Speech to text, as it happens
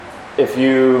If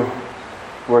you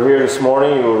were here this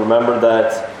morning, you will remember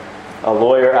that a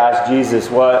lawyer asked Jesus,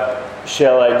 "What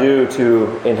shall I do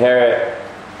to inherit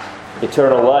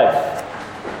eternal life?"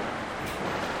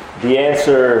 The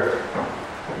answer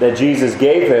that Jesus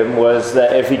gave him was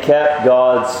that if he kept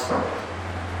the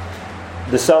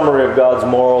summary of God's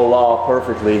moral law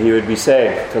perfectly, he would be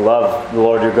saved. To love the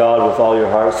Lord your God with all your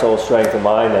heart, soul, strength, and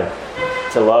mind, and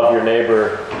to love your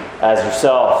neighbor as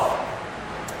yourself.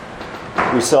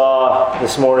 We saw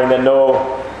this morning that no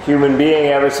human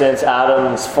being ever since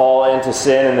Adam's fall into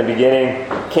sin in the beginning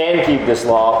can keep this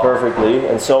law perfectly,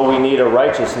 and so we need a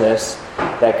righteousness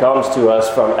that comes to us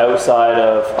from outside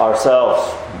of ourselves.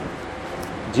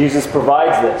 Jesus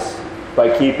provides this by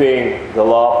keeping the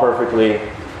law perfectly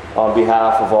on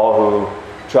behalf of all who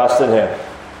trust in Him.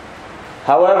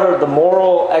 However, the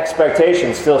moral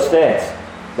expectation still stands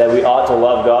that we ought to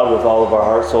love God with all of our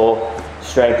heart, soul,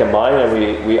 strength, and mind,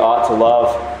 and we ought to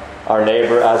love our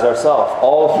neighbor as ourselves.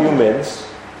 All humans,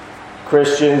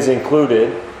 Christians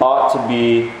included, ought to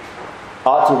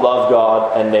love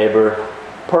God and neighbor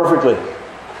perfectly.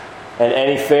 And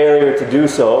any failure to do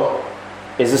so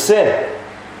is a sin.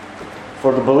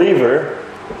 For the believer,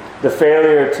 the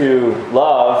failure to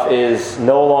love is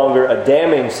no longer a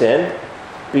damning sin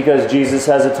because Jesus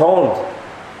has atoned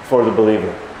for the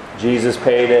believer. Jesus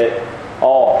paid it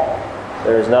all.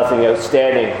 There is nothing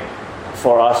outstanding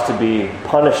for us to be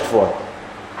punished for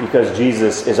because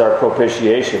Jesus is our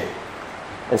propitiation.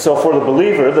 And so for the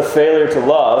believer, the failure to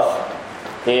love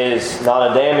is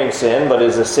not a damning sin, but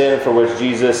is a sin for which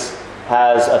Jesus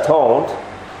has atoned.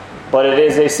 But it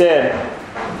is a sin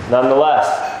nonetheless.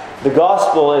 The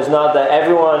gospel is not that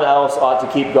everyone else ought to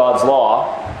keep God's law,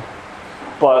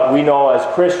 but we know as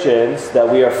Christians that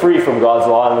we are free from God's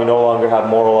law and we no longer have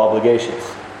moral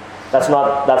obligations. That's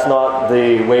not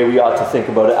the way we ought to think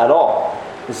about it at all.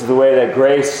 This is the way that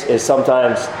grace is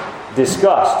sometimes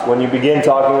discussed. When you begin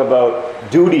talking about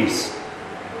duties,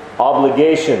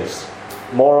 obligations,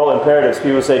 moral imperatives,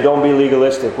 people say, don't be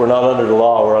legalistic. We're not under the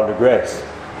law, we're under grace.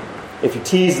 If you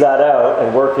tease that out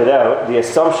and work it out, the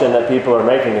assumption that people are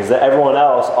making is that everyone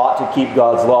else ought to keep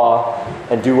God's law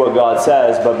and do what God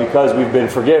says, but because we've been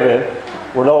forgiven,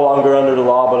 we're no longer under the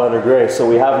law but under grace, so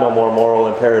we have no more moral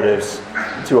imperatives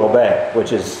to obey,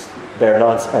 which is bare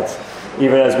nonsense.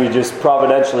 Even as we just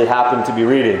providentially happen to be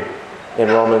reading in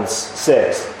Romans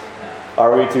 6.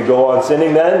 Are we to go on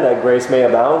sinning then, that grace may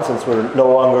abound, since we're no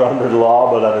longer under the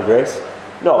law but under grace?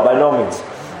 No, by no means.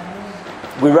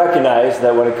 We recognize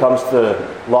that when it comes to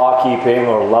law-keeping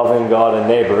or loving God and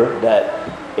neighbor, that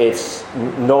it's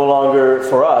no longer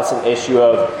for us an issue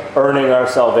of earning our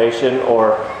salvation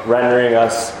or rendering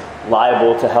us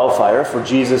liable to hellfire, for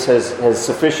Jesus has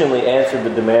sufficiently answered the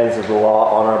demands of the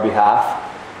law on our behalf,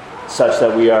 such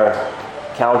that we are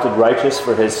counted righteous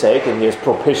for His sake, and He has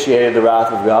propitiated the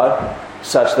wrath of God,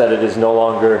 such that it is no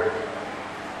longer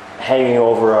hanging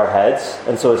over our heads,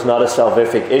 and so it's not a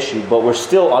salvific issue, but we're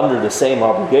still under the same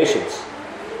obligations,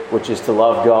 which is to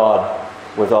love God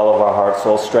with all of our heart,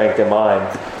 soul, strength, and mind,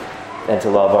 and to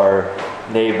love our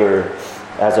neighbor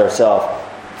as ourselves.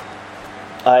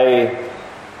 I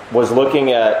was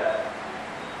looking at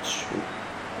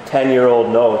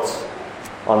 10-year-old notes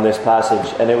on this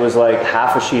passage, and it was like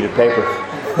half a sheet of paper.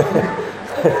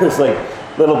 It was like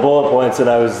little bullet points, and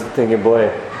I was thinking,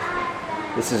 boy,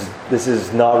 this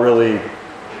is not really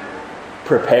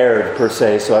prepared per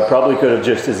se, so I probably could have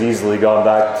just as easily gone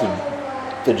back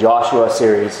to Joshua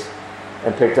series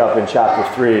and picked up in chapter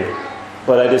 3.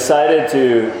 But I decided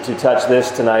to touch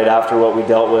this tonight after what we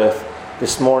dealt with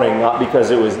this morning, not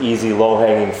because it was easy,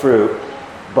 low-hanging fruit,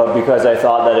 but because I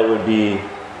thought that it would be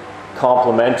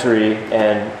complementary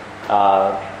and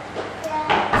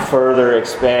further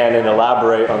expand and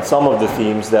elaborate on some of the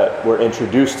themes that were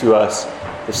introduced to us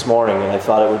this morning, and I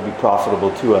thought it would be profitable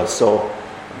to us. So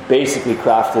basically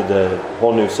crafted a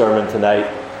whole new sermon tonight,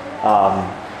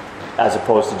 as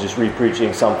opposed to just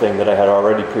re-preaching something that I had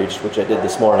already preached, which I did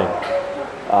this morning.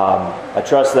 I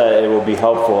trust that it will be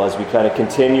helpful as we kind of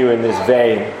continue in this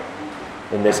vein,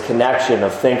 in this connection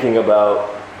of thinking about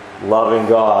loving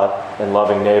God and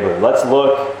loving neighbor. Let's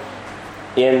look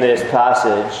in this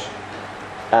passage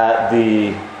at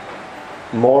the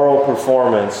moral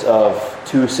performance of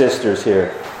two sisters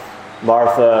here,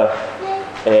 Martha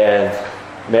and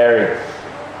Mary.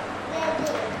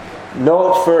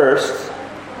 Note first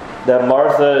that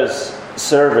Martha's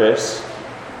service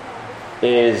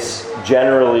is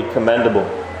generally commendable.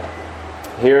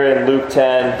 Here in Luke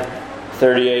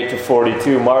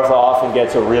 10:38-42, Martha often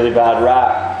gets a really bad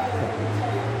rap.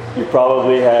 You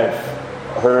probably have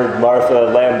heard Martha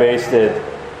lambasted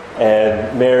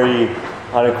and Mary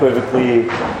unequivocally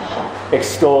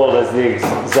extolled as the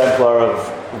exemplar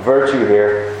of virtue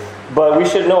here. But we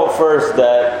should note first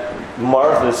that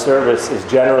Martha's service is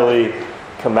generally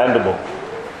commendable.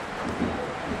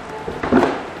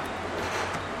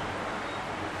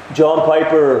 John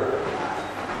Piper,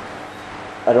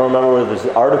 I don't remember whether it was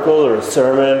an article or a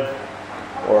sermon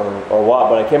or what,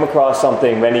 but I came across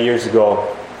something many years ago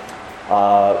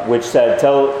which said,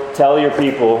 tell your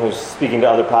people, who's speaking to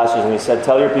other pastors, and he said,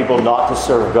 tell your people not to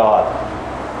serve God.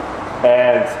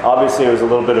 And obviously it was a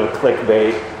little bit of a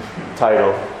clickbait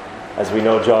title. As we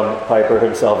know, John Piper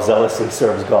himself zealously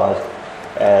serves God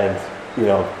and,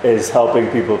 is helping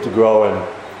people to grow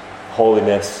in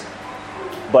holiness.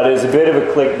 But it's a bit of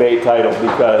a clickbait title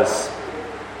because,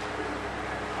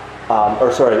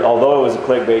 although it was a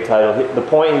clickbait title, the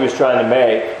point he was trying to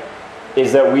make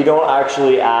is that we don't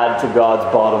actually add to God's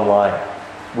bottom line.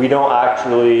 We don't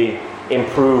actually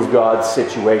improve God's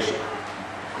situation.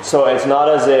 So it's not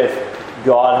as if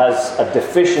God has a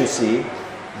deficiency,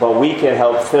 but we can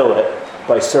help fill it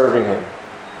by serving Him.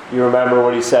 You remember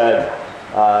what he said,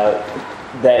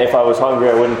 that if I was hungry,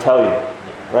 I wouldn't tell you.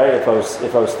 Right? If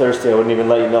I was thirsty, I wouldn't even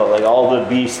let you know. Like, all the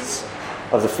beasts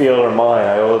of the field are mine.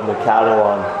 I owe them the cattle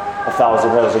on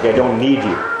 1,000 hills. Like, I don't need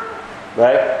you.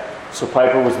 Right? So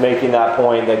Piper was making that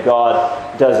point that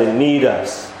God doesn't need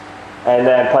us. And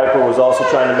then Piper was also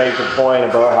trying to make the point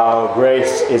about how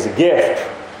grace is a gift.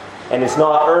 And it's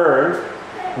not earned,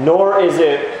 nor is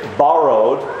it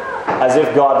borrowed, as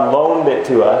if God loaned it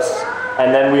to us.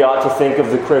 And then we ought to think of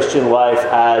the Christian life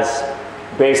as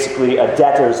basically a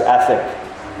debtor's ethic,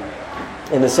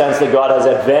 in the sense that God has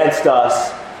advanced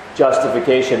us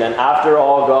justification. And after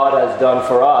all God has done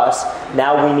for us,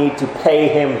 now we need to pay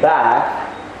Him back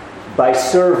by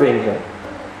serving Him.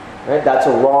 Right? That's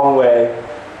a wrong way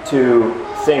to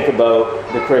think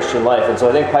about the Christian life. And so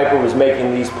I think Piper was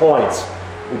making these points.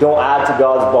 We don't add to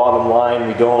God's bottom line.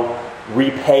 We don't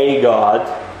repay God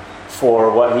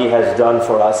for what He has done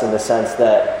for us, in the sense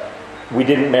that we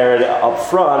didn't merit it up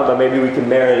front, but maybe we can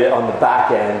merit it on the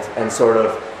back end, and sort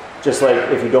of, just like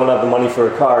if you don't have the money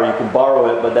for a car, you can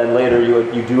borrow it, but then later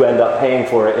you do end up paying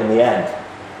for it in the end.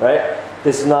 Right?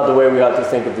 This is not the way we ought to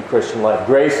think of the Christian life.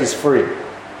 Grace is free,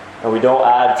 and we don't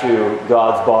add to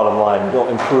God's bottom line. We don't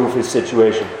improve His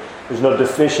situation. There's no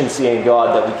deficiency in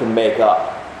God that we can make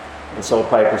up. And so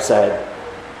Piper said,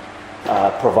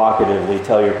 provocatively,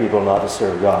 tell your people not to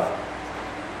serve God.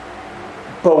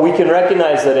 But we can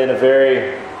recognize that in a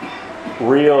very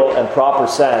real and proper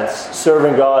sense,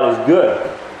 serving God is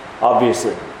good.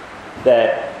 Obviously,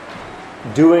 that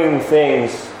doing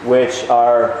things which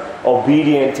are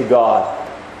obedient to God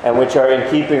and which are in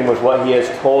keeping with what He has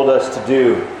told us to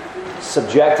do,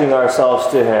 subjecting ourselves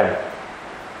to Him.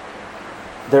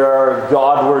 There are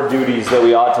Godward duties that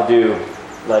we ought to do,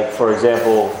 like, for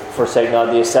example, forsake not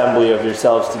the assembly of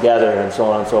yourselves together, and so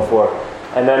on and so forth.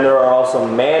 And then there are also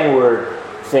manward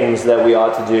things that we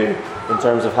ought to do in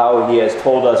terms of how He has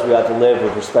told us we ought to live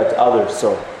with respect to others.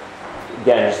 So,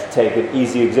 again, just to take an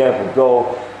easy example,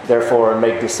 go therefore and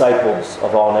make disciples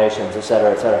of all nations,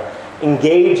 etc., etc.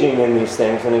 Engaging in these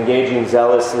things and engaging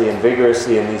zealously and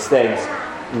vigorously in these things,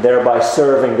 and thereby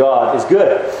serving God, is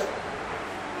good.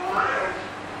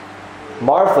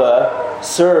 Martha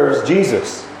serves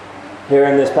Jesus here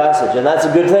in this passage, and that's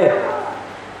a good thing.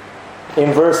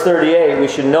 In verse 38, we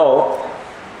should note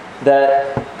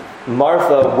that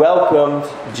Martha welcomed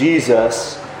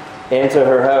Jesus into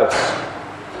her house.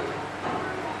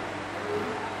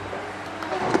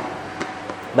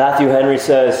 Matthew Henry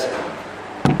says,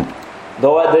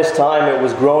 though at this time it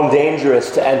was grown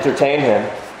dangerous to entertain Him,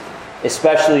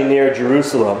 especially near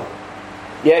Jerusalem,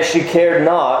 yet she cared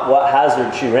not what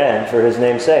hazard she ran for His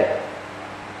name's sake.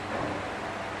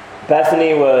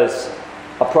 Bethany was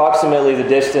approximately the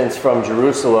distance from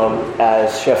Jerusalem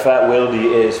as Shafat Wilde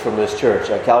is from this church.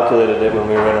 I calculated it when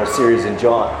we were in our series in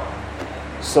John.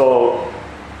 So,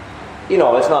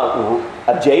 it's not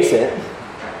adjacent,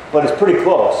 but it's pretty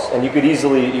close, and you could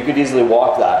easily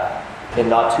walk that in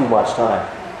not too much time.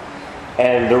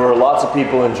 And there were lots of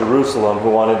people in Jerusalem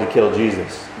who wanted to kill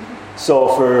Jesus. So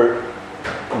for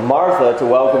Martha to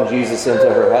welcome Jesus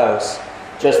into her house,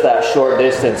 just that short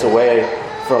distance away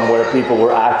from where people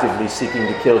were actively seeking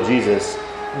to kill Jesus,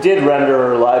 did render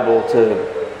her liable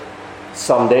to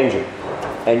some danger.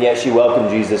 And yet she welcomed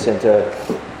Jesus into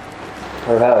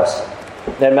her house.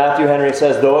 Then Matthew Henry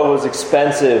says, though it was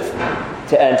expensive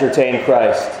to entertain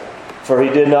Christ, for He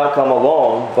did not come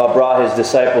alone, but brought His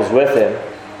disciples with Him,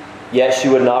 yet she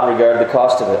would not regard the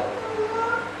cost of it.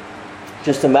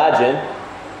 Just imagine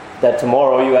that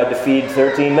tomorrow you had to feed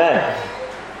 13 men,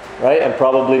 right? And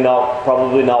probably not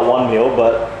one meal,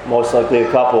 but most likely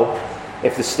a couple.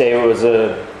 if the stay was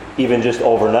even just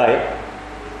overnight,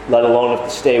 let alone if the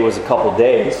stay was a couple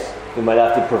days. We might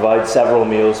have to provide several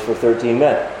meals for 13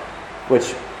 men,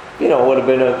 which, would have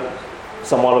been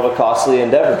somewhat of a costly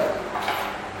endeavor.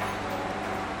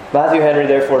 Matthew Henry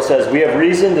therefore says, "We have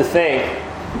reason to think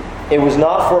it was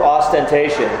not for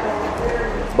ostentation,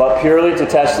 but purely to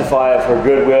testify of her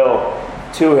goodwill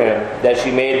to him that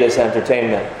she made this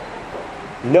entertainment.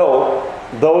 Note,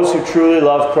 those who truly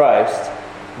love Christ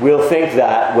will think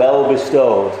that well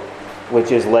bestowed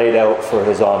which is laid out for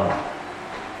his honor."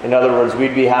 In other words,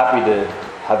 we'd be happy to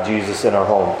have Jesus in our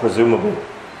home, presumably.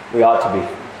 We ought to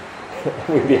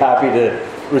be. We'd be happy to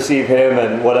receive him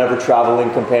and whatever traveling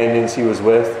companions he was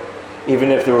with.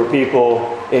 Even if there were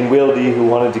people in Wildy who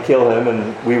wanted to kill him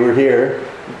and we were here,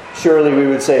 surely we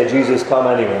would say, "Jesus, come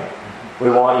anyway. We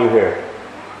want you here."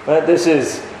 But this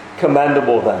is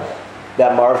commendable then,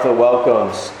 that Martha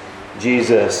welcomes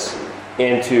Jesus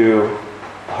into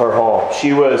her home.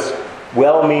 She was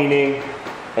well-meaning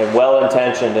and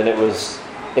well-intentioned, and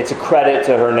it's a credit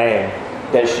to her name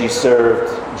that she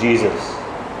served Jesus.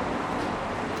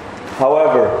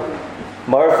 However,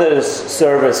 Martha's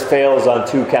service fails on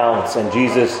 2 counts, and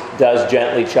Jesus does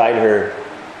gently chide her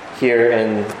here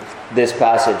in this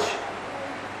passage.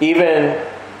 Even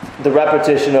the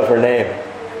repetition of her name,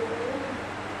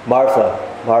 "Martha,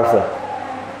 Martha,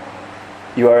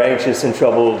 you are anxious and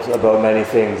troubled about many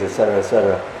things," etc.,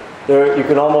 etc. You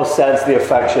can almost sense the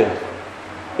affection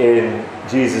in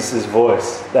Jesus'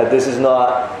 voice, that this is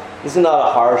not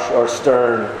a harsh or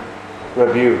stern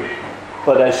rebuke.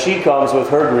 But as she comes with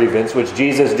her grievance, which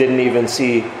Jesus didn't even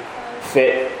see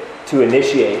fit to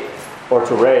initiate or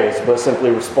to raise, but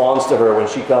simply responds to her when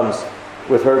she comes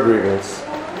with her grievance,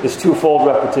 this twofold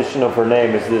repetition of her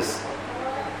name is this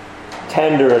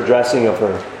tender addressing of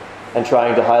her and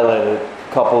trying to highlight a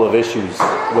couple of issues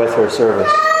with her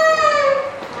service.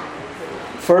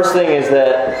 First thing is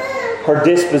that her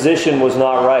disposition was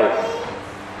not right.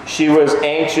 She was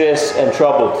anxious and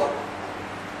troubled.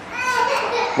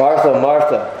 "Martha,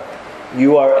 Martha,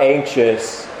 you are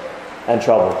anxious and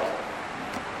troubled."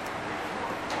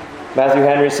 Matthew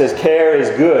Henry says, "Care is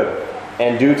good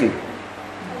and duty,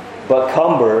 but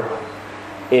cumber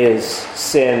is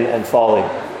sin and folly."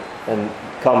 And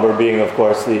cumber being, of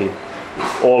course, the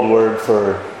old word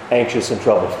for anxious and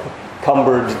troubled.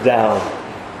 Cumbered down.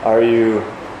 Are you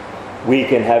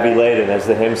weak and heavy laden, as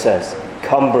the hymn says?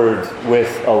 Cumbered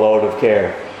with a load of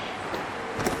care.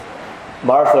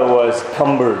 Martha was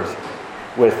cumbered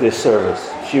with this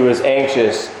service. She was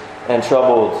anxious and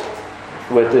troubled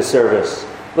with this service.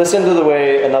 Listen to the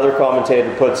way another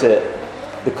commentator puts it,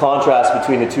 the contrast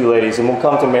between the two ladies, and we'll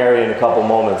come to Mary in a couple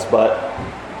moments, but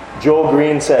Joel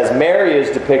Green says, "Mary is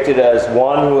depicted as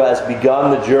one who has begun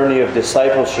the journey of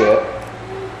discipleship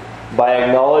by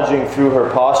acknowledging through her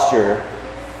posture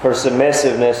her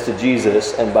submissiveness to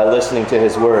Jesus and by listening to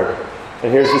his word."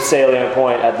 And here's the salient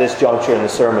point at this juncture in the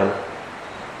sermon.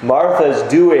 Martha's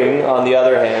doing, on the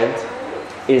other hand,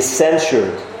 is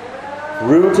censured,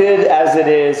 rooted as it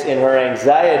is in her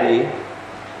anxiety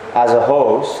as a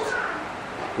host,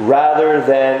 rather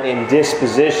than in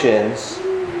dispositions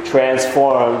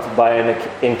transformed by an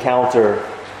encounter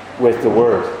with the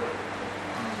Word.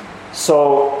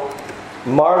 So,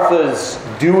 Martha's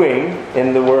doing,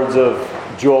 in the words of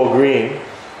Joel Green,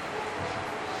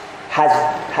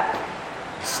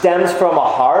 stems from a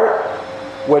heart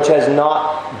which has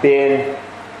not been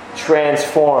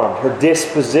transformed. Her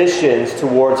dispositions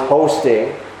towards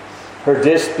hosting, her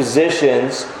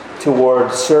dispositions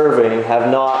towards serving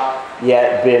have not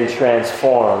yet been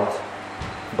transformed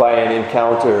by an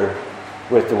encounter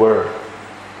with the Word.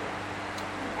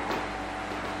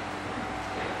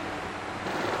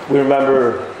 We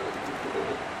remember,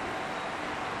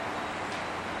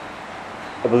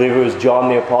 I believe it was John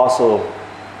the Apostle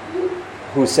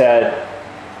who said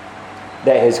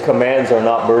that his commands are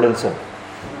not burdensome.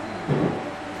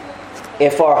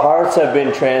 If our hearts have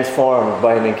been transformed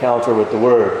by an encounter with the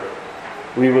Word,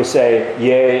 we will say,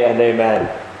 "Yea and amen."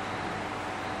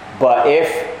 But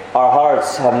if our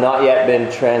hearts have not yet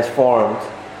been transformed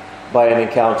by an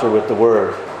encounter with the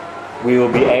Word, we will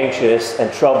be anxious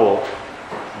and troubled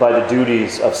by the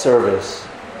duties of service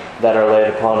that are laid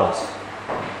upon us.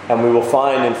 And we will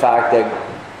find, in fact, that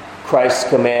Christ's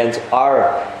commands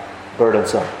are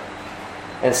burdensome.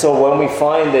 And so when we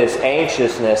find this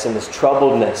anxiousness and this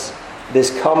troubledness,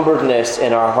 this cumberedness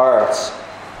in our hearts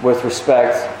with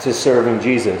respect to serving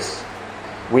Jesus,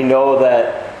 we know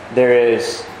that there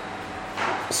is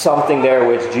something there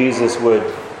which Jesus would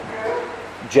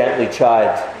gently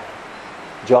chide.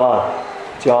 John,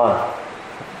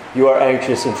 you are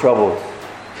anxious and troubled.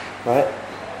 Right?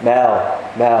 Now,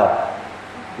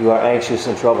 you are anxious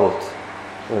and troubled.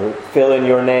 Or fill in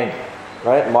your name,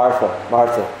 right?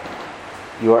 Martha,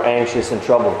 you are anxious and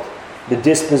troubled. The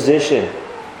disposition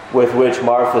with which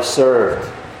Martha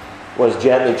served was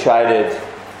gently chided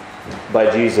by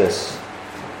Jesus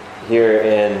here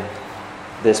in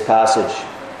this passage.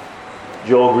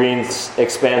 Joel Green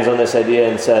expands on this idea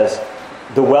and says,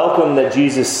 the welcome that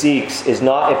Jesus seeks is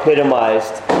not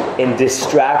epitomized in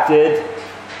distracted,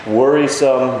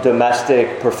 worrisome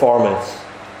domestic performance,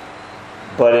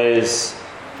 but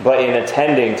in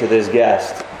attending to this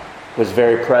guest, whose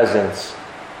very presence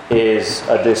is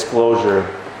a disclosure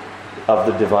of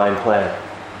the divine plan.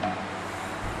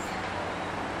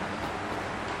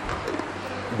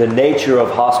 The nature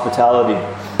of hospitality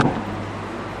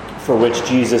for which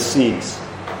Jesus seeks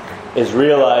is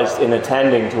realized in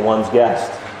attending to one's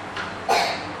guest.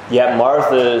 Yet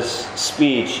Martha's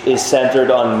speech is centered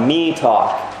on me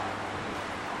talk.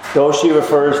 Though she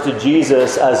refers to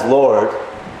Jesus as Lord,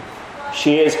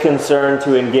 she is concerned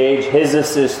to engage His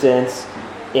assistance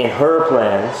in her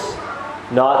plans,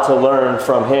 not to learn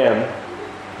from Him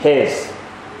His.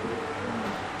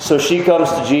 So she comes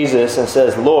to Jesus and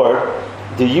says, Lord,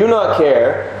 do you not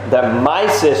care that my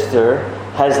sister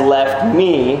has left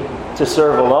me to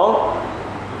serve alone?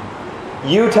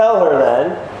 You tell her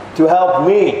then to help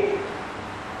me.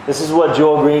 This is what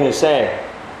Joel Green is saying.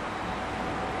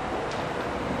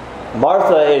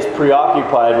 Martha is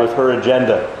preoccupied with her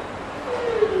agenda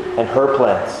and her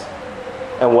plans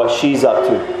and what she's up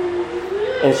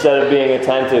to, instead of being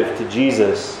attentive to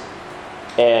Jesus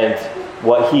and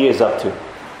what He is up to.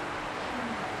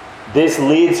 This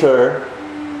leads her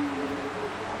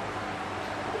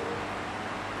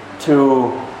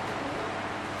to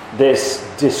this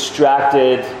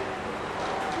distracted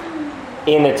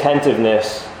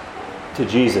inattentiveness to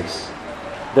Jesus.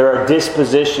 There are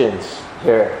dispositions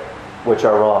here which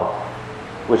are wrong,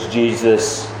 which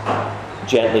Jesus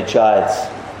gently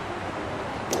chides.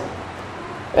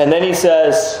 And then He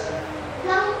says,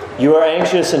 you are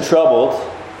anxious and troubled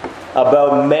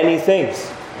about many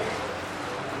things.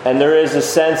 And there is a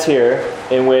sense here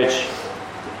in which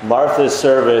Martha's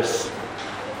service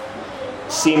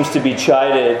seems to be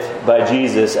chided by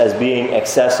Jesus as being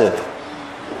excessive.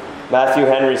 Matthew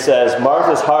Henry says,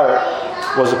 Martha's heart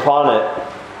was upon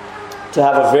it to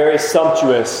have a very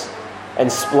sumptuous and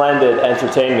splendid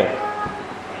entertainment.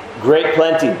 Great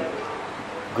plenty,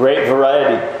 great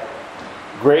variety,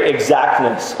 great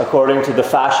exactness according to the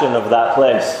fashion of that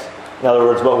place. In other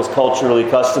words, what was culturally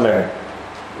customary.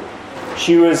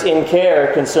 She was in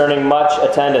care concerning much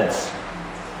attendance.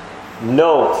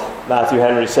 Note, Matthew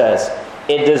Henry says,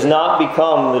 it does not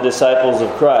become the disciples of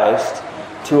Christ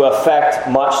to affect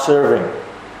much serving,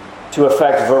 to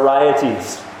affect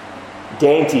varieties,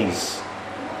 dainties,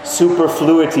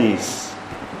 superfluities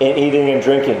in eating and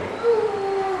drinking.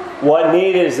 What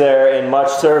need is there in much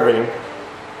serving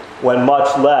when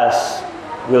much less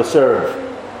will serve?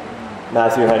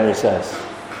 Matthew Henry says.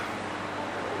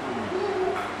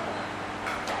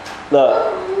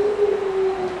 Look,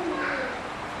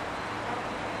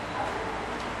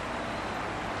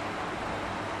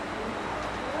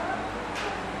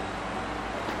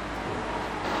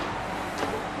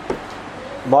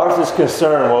 Martha's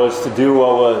concern was to do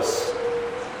what was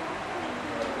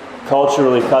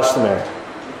culturally customary.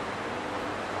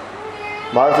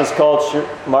 Martha's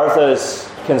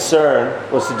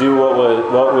concern was to do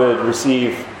what would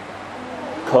receive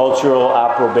cultural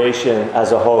approbation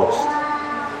as a host,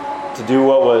 to do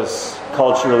what was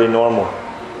culturally normal.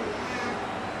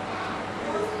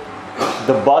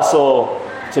 The bustle,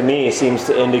 to me, seems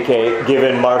to indicate,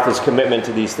 given Martha's commitment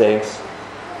to these things,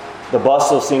 the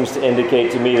bustle seems to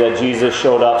indicate to me that Jesus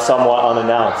showed up somewhat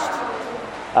unannounced.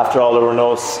 After all, there were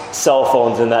no cell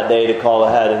phones in that day to call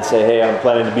ahead and say, hey, I'm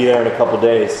planning to be there in a couple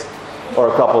days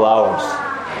or a couple hours.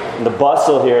 And the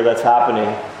bustle here that's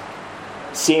happening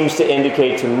seems to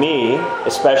indicate to me,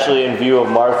 especially in view of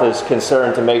Martha's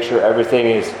concern to make sure everything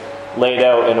is laid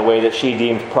out in a way that she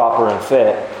deemed proper and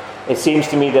fit, it seems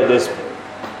to me that this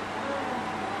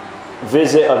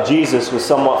visit of Jesus was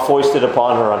somewhat foisted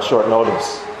upon her on short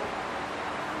notice.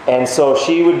 And so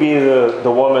she would be the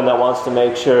woman that wants to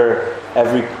make sure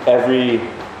every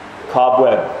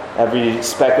cobweb, every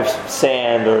speck of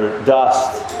sand or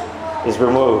dust is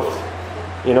removed.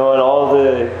 You know, and all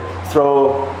the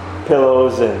throw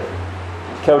pillows and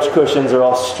couch cushions are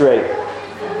all straight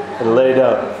and laid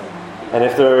out. And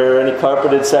if there are any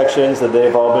carpeted sections, that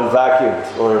they've all been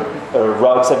vacuumed, or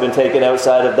rugs have been taken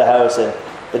outside of the house and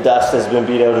the dust has been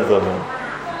beat out of them.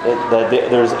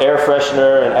 There's air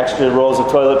freshener and extra rolls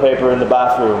of toilet paper in the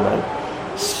bathroom, and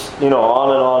on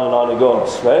and on and on it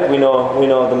goes, right? We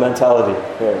know the mentality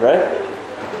here, right?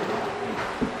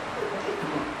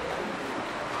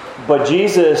 But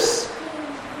Jesus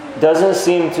doesn't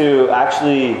seem to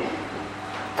actually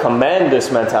commend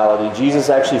this mentality. Jesus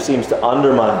actually seems to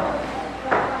undermine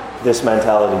this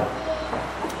mentality.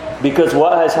 Because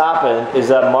what has happened is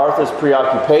that Martha's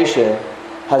preoccupation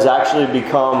has actually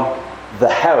become the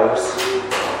house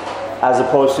as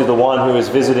opposed to the one who is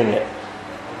visiting it.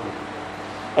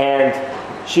 And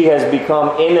she has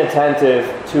become inattentive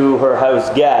to her house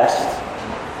guest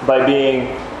by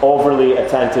being overly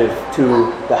attentive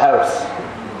to the house.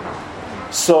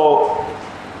 So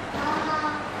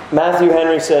Matthew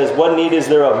Henry says, what need is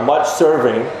there of much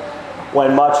serving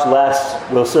when much less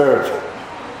will serve?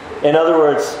 In other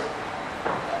words,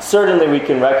 certainly we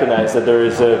can recognize that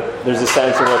there's a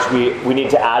sense in which we need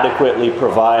to adequately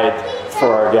provide for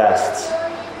our guests.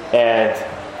 And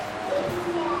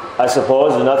I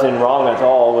suppose there's nothing wrong at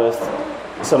all with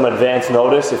some advance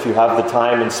notice if you have the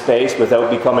time and space without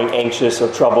becoming anxious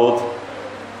or troubled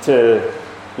to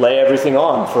lay everything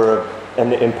on for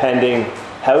an impending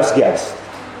house guest.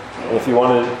 And if you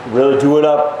want to really do it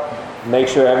up, make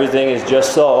sure everything is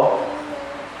just so.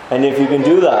 And if you can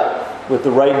do that with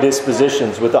the right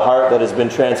dispositions, with a heart that has been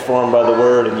transformed by the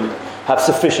Word, and you have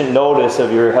sufficient notice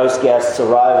of your house guest's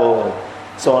arrival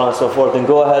and so on and so forth, then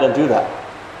go ahead and do that.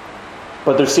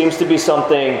 But there seems to be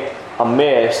something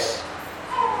amiss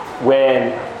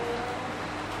when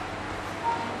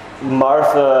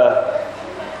Martha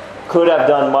could have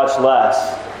done much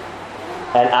less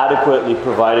and adequately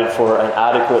provided for and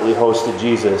adequately hosted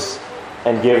Jesus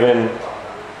and given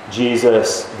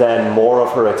Jesus then more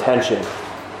of her attention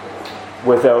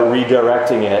without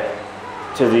redirecting it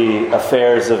to the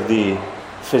affairs of the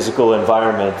physical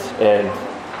environment and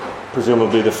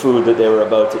presumably the food that they were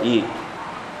about to eat,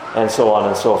 and so on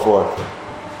and so forth.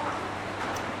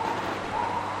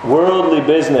 Worldly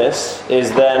business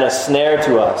is then a snare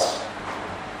to us,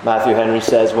 Matthew Henry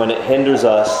says, when it hinders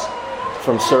us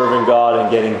from serving God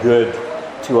and getting good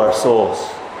to our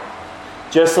souls.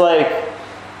 Just like,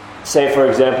 say for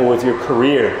example, with your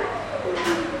career.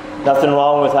 Nothing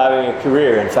wrong with having a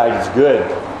career. In fact, it's good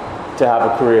to have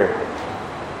a career.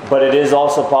 But it is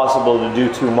also possible to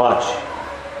do too much.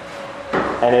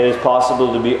 And it is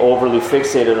possible to be overly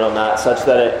fixated on that, such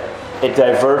that it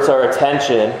diverts our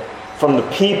attention from the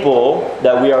people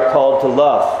that we are called to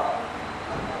love,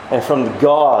 and from the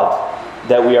God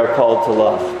that we are called to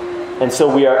love. And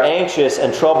so we are anxious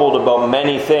and troubled about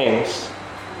many things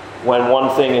when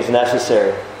one thing is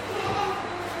necessary.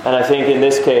 And I think in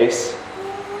this case,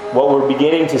 what we're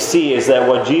beginning to see is that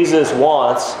what Jesus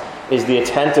wants is the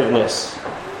attentiveness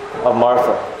of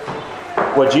Martha.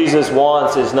 What Jesus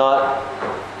wants is not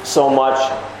so much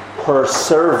her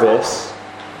service,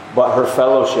 but her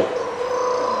fellowship.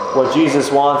 What Jesus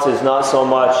wants is not so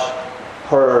much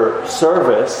her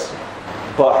service,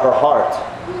 but her heart,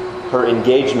 her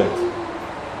engagement.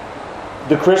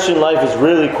 The Christian life is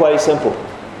really quite simple.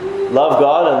 Love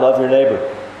God and love your neighbor.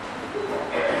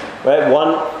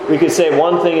 Right? We could say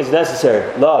one thing is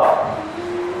necessary, love.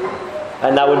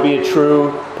 And that would be a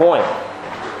true point.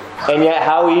 And yet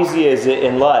how easy is it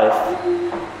in life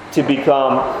to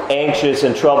become anxious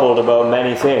and troubled about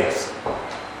many things,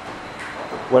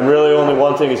 when really only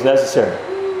one thing is necessary: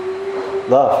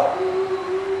 love.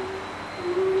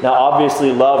 Now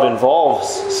obviously love involves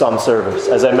some service.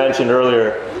 As I mentioned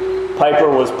earlier, Piper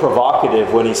was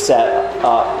provocative when he set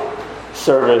up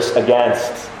service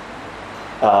against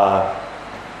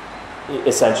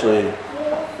essentially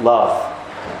love.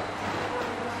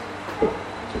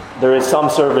 There is some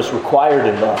service required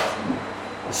in love.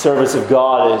 The service of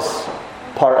God is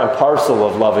part and parcel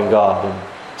of loving God,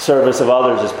 and service of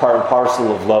others is part and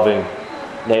parcel of loving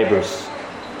neighbors.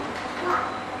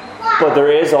 But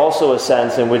there is also a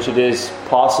sense in which it is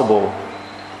possible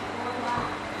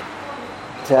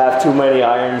to have too many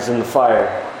irons in the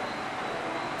fire,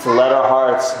 to let our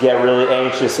hearts get really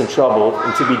anxious and troubled,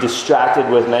 and to be distracted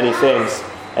with many things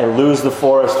and lose the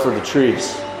forest for the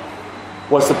trees.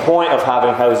 What's the point of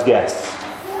having house guests?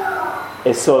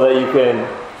 It's so that you can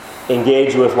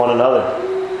engage with one another,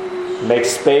 make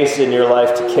space in your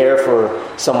life to care for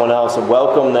someone else and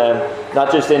welcome them,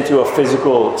 not just into a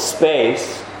physical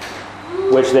space,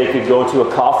 which they could go to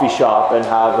a coffee shop and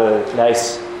have a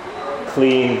nice,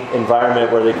 clean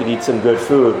environment where they could eat some good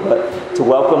food, but to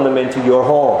welcome them into your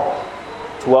home,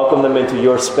 to welcome them into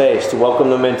your space, to welcome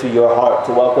them into your heart,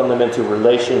 to welcome them into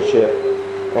relationship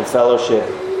and fellowship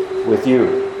with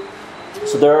you.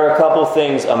 So there are a couple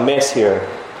things amiss here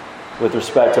with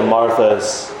respect to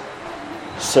Martha's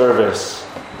service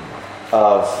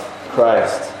of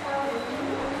Christ.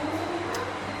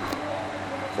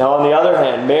 Now, on the other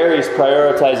hand, Mary's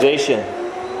prioritization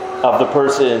of the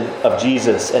person of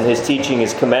Jesus and his teaching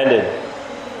is commended.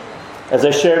 As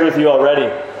I shared with you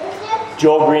already,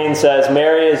 Joel Green says,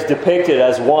 Mary is depicted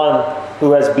as one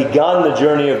who has begun the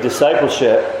journey of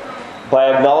discipleship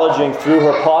by acknowledging through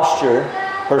her posture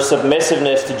her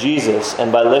submissiveness to Jesus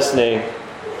and by listening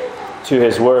to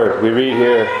his word. We read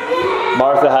here,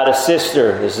 Martha had a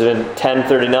sister, this is in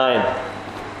 1039.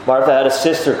 Martha had a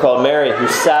sister called Mary who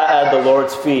sat at the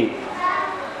Lord's feet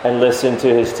and listened to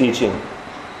his teaching.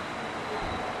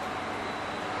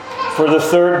 For the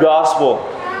third gospel,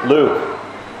 Luke,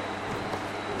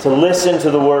 to listen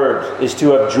to the word is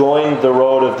to have joined the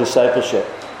road of discipleship.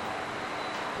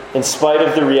 In spite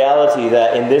of the reality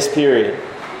that in this period,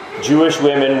 Jewish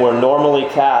women were normally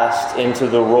cast into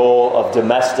the role of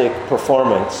domestic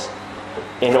performance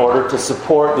in order to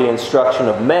support the instruction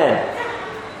of men,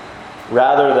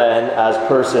 rather than as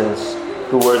persons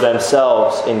who were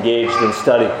themselves engaged in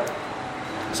study.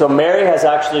 So Mary has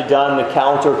actually done the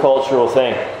countercultural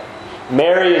thing.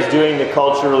 Martha is doing the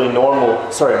culturally normal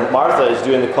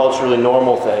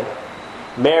thing.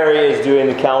 Mary is doing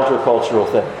the countercultural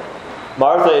thing.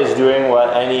 Martha is doing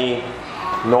what any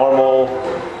normal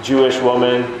Jewish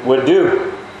woman would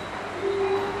do.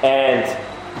 And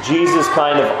Jesus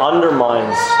kind of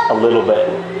undermines a little bit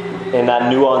in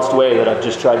that nuanced way that I've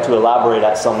just tried to elaborate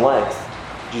at some length.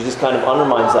 Jesus kind of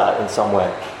undermines that in some way.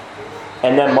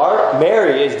 And then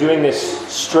Mary is doing this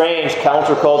strange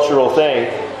countercultural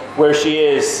thing where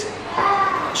she's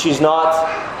not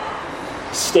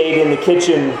stayed in the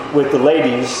kitchen with the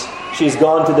ladies. She's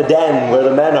gone to the den where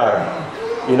the men are,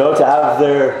 to have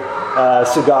their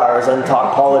cigars and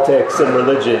talk politics and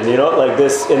religion, like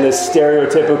this in this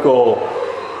stereotypical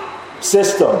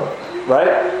system,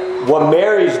 right? What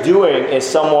Mary's doing is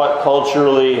somewhat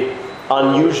culturally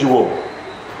unusual.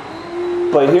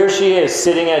 But here she is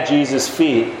sitting at Jesus'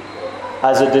 feet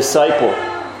as a disciple,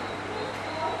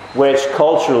 which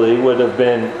culturally would have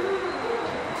been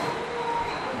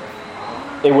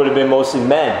mostly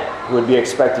men who would be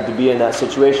expected to be in that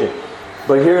situation.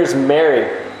 But here's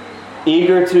Mary,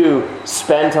 eager to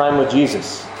spend time with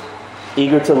Jesus,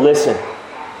 eager to listen,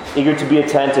 eager to be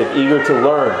attentive, eager to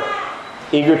learn,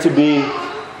 eager to be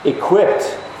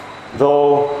equipped.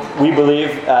 Though we believe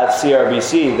at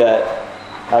CRBC that,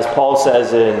 as Paul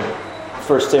says in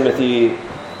 1 Timothy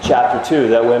chapter 2,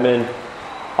 that women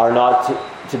are not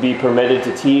to be permitted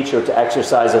to teach or to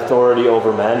exercise authority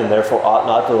over men, and therefore ought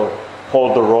not to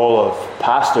hold the role of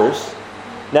pastors.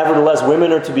 Nevertheless,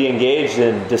 women are to be engaged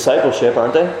in discipleship,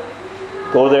 aren't they?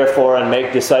 Go therefore and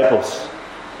make disciples.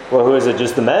 Well, who is it?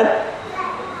 Just the men?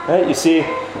 Right? You see,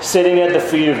 sitting at the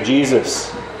feet of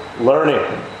Jesus, learning,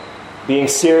 being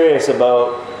serious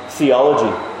about theology.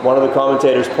 One of the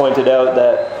commentators pointed out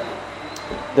that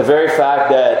the very fact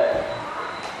that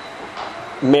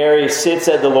Mary sits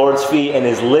at the Lord's feet and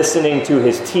is listening to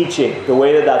his teaching, the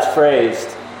way that that's phrased,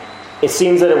 it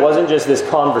seems that it wasn't just this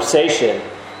conversation,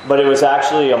 but it was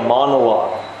actually a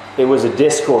monologue. It was a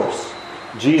discourse.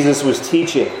 Jesus was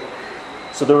teaching.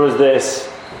 So there was this,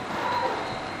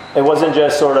 it wasn't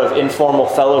just sort of informal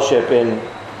fellowship in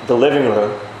the living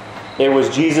room. It was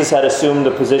Jesus had assumed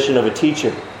the position of a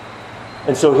teacher.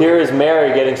 And so here is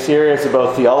Mary getting serious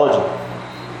about theology,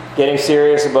 getting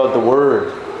serious about the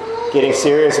Word, getting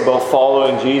serious about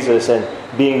following Jesus and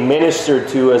being ministered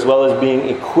to, as well as being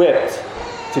equipped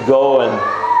to go and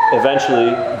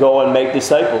eventually go and make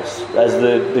disciples, as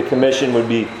the commission would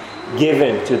be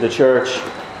given to the church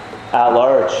at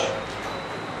large.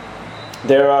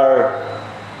 There are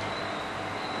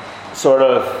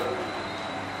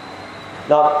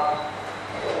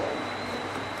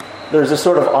there's a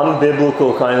sort of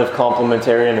unbiblical kind of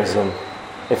complementarianism,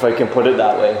 if I can put it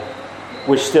that way,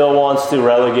 which still wants to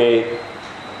relegate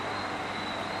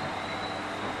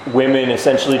women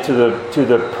essentially to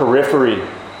the periphery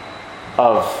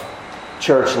of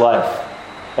church life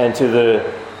and to the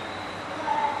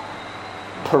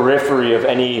periphery of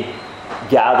any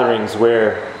gatherings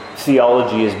where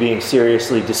theology is being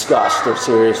seriously discussed or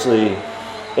seriously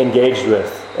engaged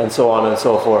with, and so on and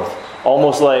so forth.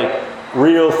 Almost like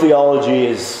real theology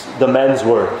is the men's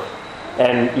work.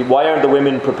 And why aren't the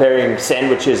women preparing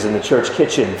sandwiches in the church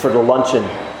kitchen for the luncheon,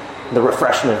 the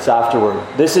refreshments afterward?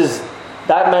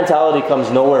 That mentality comes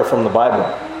nowhere from the Bible.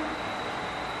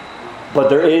 But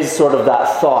there is sort of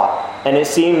that thought. And it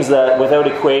seems that without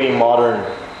equating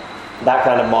that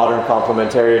kind of modern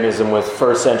complementarianism with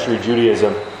first century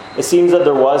Judaism, it seems that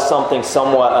there was something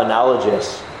somewhat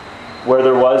analogous, where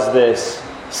there was this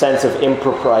sense of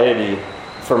impropriety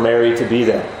for Mary to be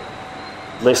there,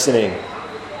 listening,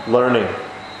 learning,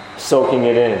 soaking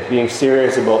it in, being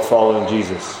serious about following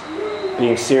Jesus,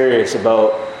 being serious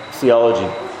about theology,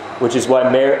 which is why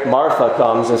Martha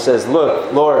comes and says,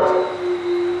 look, Lord,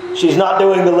 she's not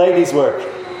doing the lady's work,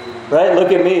 right?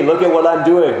 Look at me. Look at what I'm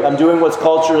doing. I'm doing what's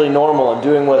culturally normal. I'm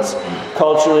doing what's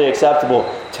culturally acceptable.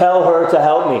 Tell her to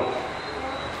help me.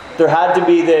 There had to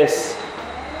be this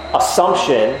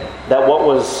assumption that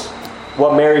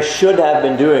what Mary should have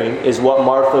been doing is what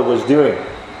Martha was doing,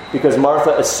 because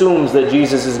Martha assumes that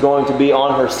Jesus is going to be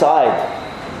on her side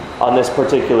on this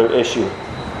particular issue.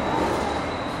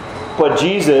 But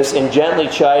Jesus, in gently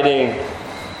chiding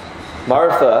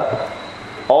Martha,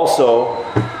 also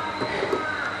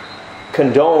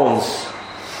condones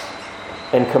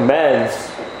and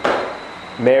commends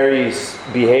Mary's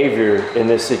behavior in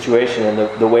this situation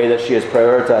and the way that she has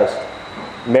prioritized.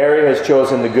 Mary has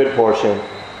chosen the good portion,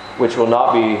 which will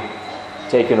not be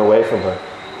taken away from her.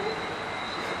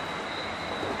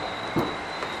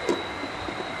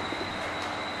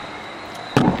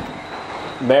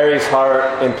 Mary's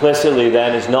heart implicitly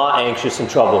then is not anxious and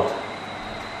troubled.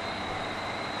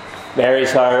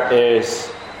 Mary's heart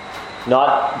is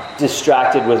not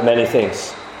distracted with many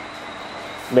things.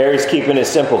 Mary's keeping it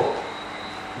simple.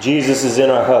 Jesus is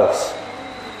in our house.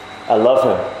 I love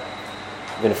him.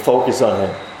 I'm going to focus on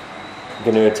him. I'm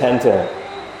going to attend to him.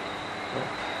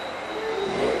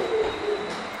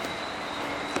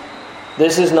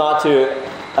 This is not to,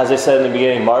 as I said in the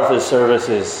beginning, Martha's service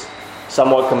is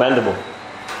somewhat commendable.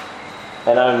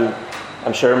 And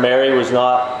I'm sure Mary was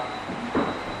not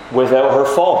without her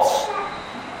faults,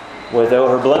 without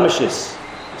her blemishes.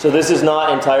 So this is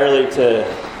not entirely to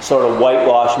sort of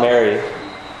whitewash Mary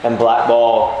and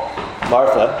blackball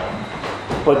Martha.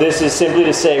 But this is simply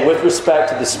to say, with respect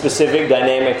to the specific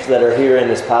dynamics that are here in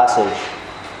this passage,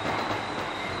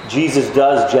 Jesus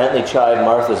does gently chide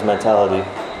Martha's mentality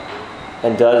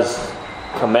and does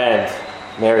commend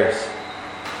Mary's.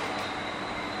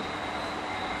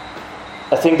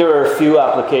 I think there are a few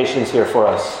applications here for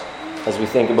us as we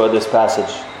think about this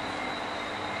passage.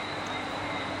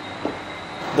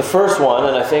 The first one,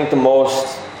 and I think the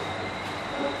most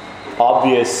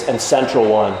obvious and central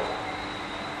one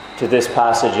to this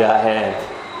passage at hand,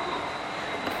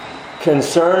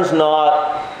 concerns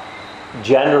not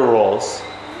gender roles,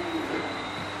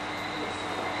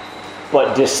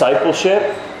 but discipleship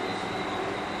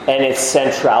and its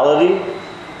centrality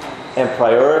and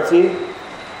priority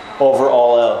over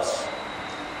all else.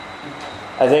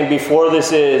 I think before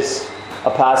this is a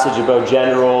passage about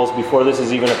gender roles, before this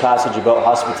is even a passage about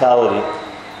hospitality,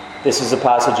 this is a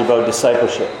passage about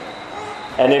discipleship.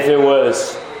 And if it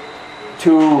was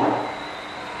two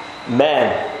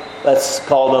men, let's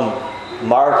call them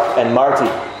Mark and Marty,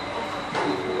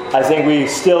 I think we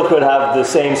still could have the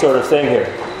same sort of thing here,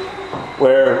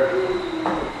 where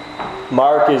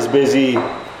Mark is busy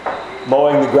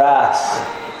mowing the grass,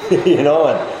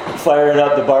 and firing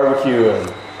up the barbecue,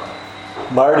 and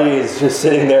Marty is just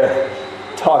sitting there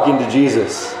talking to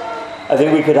Jesus. I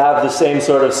think we could have the same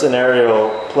sort of scenario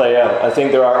play out. I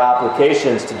think there are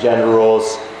applications to gender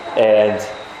roles and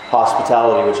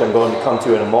hospitality, which I'm going to come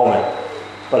to in a moment.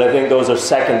 But I think those are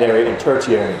secondary and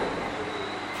tertiary.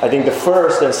 I think the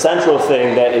first and central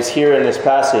thing that is here in this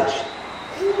passage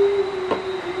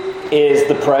is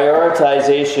the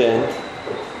prioritization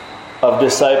of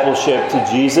discipleship to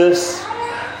Jesus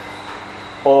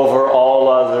over all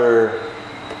other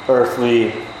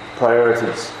earthly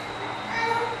priorities.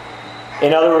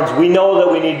 In other words, we know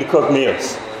that we need to cook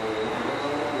meals.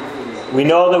 We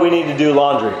know that we need to do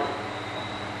laundry.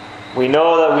 We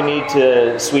know that we need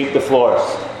to sweep the floors.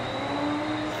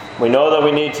 We know that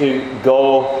we need to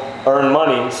go earn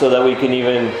money so that we can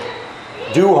even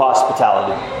do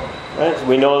hospitality. Right?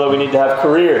 We know that we need to have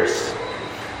careers.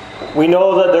 We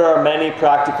know that there are many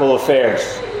practical affairs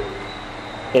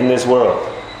in this world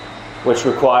which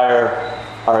require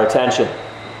our attention.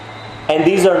 And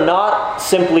these are not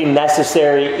simply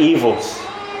necessary evils.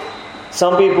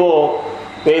 Some people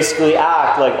basically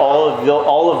act like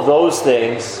all of those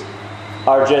things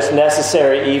are just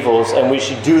necessary evils, and we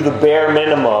should do the bare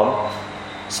minimum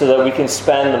so that we can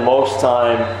spend the most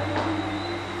time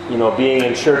being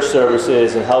in church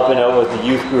services and helping out with the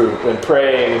youth group and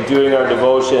praying and doing our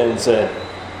devotions and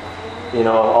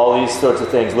all these sorts of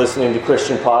things, listening to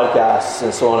Christian podcasts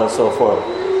and so on and so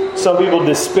forth. Some people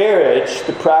disparage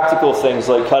the practical things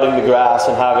like cutting the grass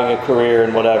and having a career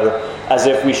and whatever, as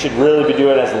if we should really be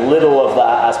doing as little of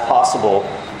that as possible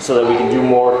so that we can do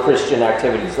more Christian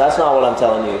activities. That's not what I'm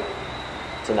telling you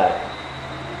tonight.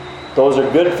 Those are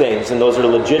good things and those are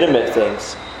legitimate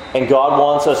things. And God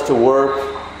wants us to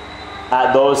work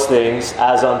at those things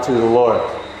as unto the Lord.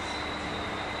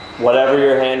 Whatever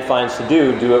your hand finds to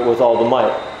do, do it with all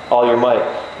your might.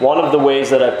 One of the ways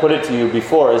that I've put it to you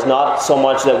before is not so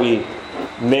much that we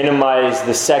minimize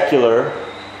the secular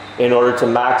in order to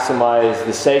maximize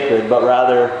the sacred, but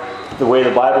rather the way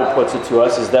the Bible puts it to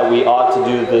us is that we ought to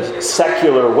do the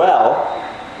secular well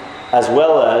as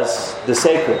the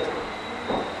sacred.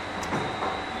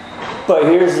 But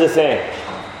here's the thing.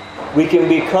 We can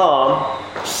become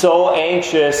so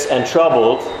anxious and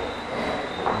troubled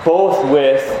both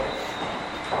with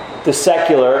the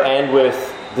secular and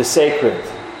with the sacred,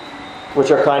 which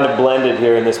are kind of blended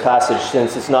here in this passage,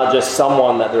 since it's not just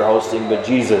someone that they're hosting, but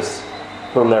Jesus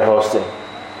whom they're hosting,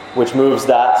 which moves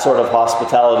that sort of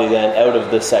hospitality then out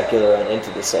of the secular and into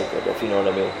the sacred, if you know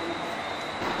what I mean.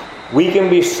 We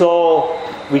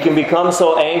can become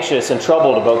so anxious and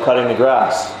troubled about cutting the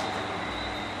grass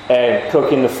and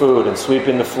cooking the food and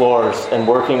sweeping the floors and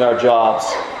working our jobs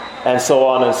and so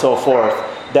on and so forth,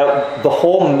 that the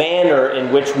whole manner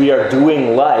in which we are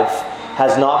doing life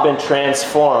has not been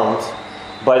transformed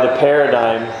by the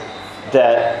paradigm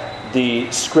that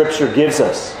the Scripture gives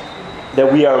us.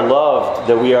 That we are loved,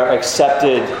 that we are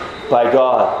accepted by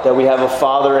God, that we have a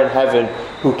Father in heaven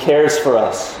who cares for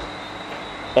us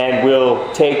and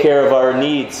will take care of our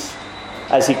needs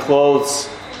as He clothes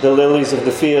the lilies of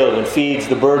the field and feeds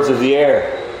the birds of the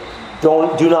air.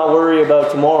 Do not worry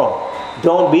about tomorrow.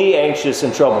 Don't be anxious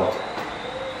and troubled.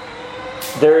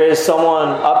 There is someone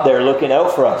up there looking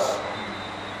out for us.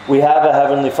 We have a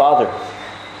Heavenly Father.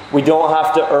 We don't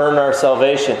have to earn our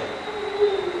salvation.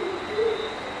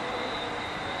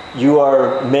 You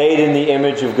are made in the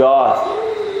image of God.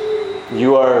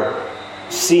 You are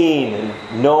seen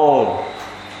and known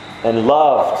and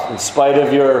loved in spite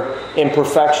of your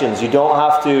imperfections. You don't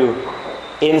have to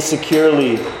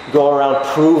insecurely go around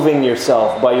proving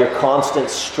yourself by your constant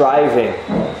striving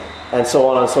and so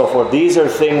on and so forth. These are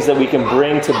things that we can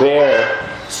bring to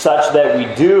bear such that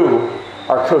we do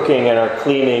our cooking and our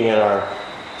cleaning and our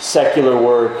secular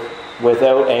work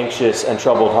without anxious and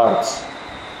troubled hearts.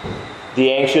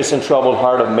 The anxious and troubled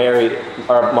heart of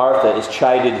Martha is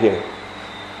chided here.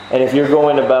 And if you're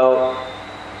going about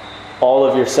all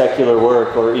of your secular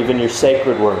work or even your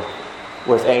sacred work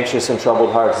with anxious and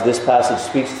troubled hearts, this passage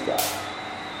speaks to that.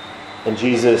 And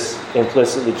Jesus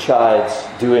implicitly chides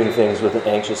doing things with an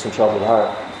anxious and troubled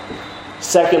heart.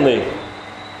 Secondly,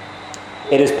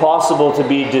 it is possible to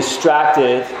be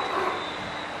distracted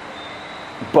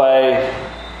by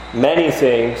many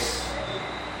things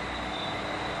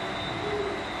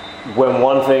when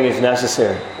one thing is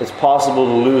necessary. It's possible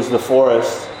to lose the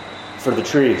forest for the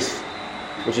trees,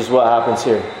 which is what happens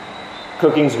here.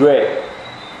 Cooking's great.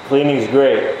 Cleaning's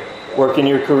great. Working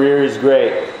your career is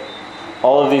great.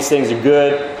 All of these things are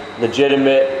good,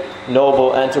 legitimate,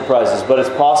 noble enterprises. But it's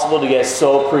possible to get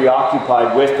so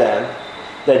preoccupied with them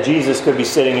that Jesus could be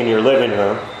sitting in your living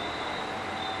room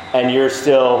and you're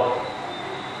still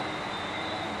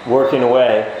working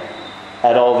away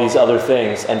at all these other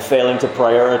things and failing to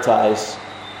prioritize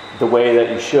the way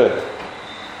that you should.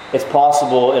 It's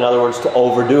possible, in other words, to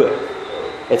overdo it.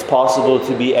 It's possible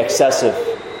to be excessive.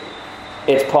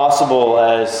 It's possible,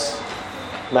 as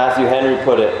Matthew Henry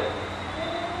put it,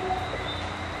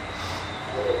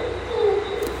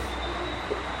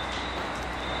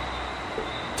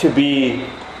 to be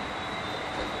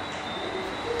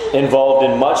involved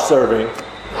in much serving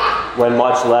when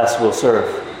much less will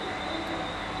serve.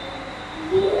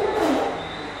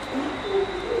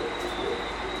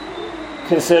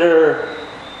 Consider,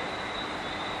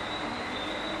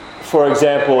 for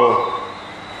example,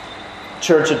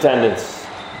 church attendance.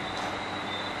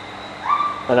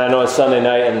 And I know it's Sunday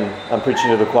night and I'm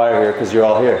preaching to the choir here because you're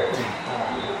all here.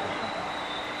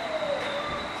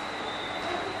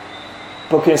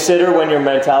 But consider when your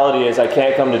mentality is, I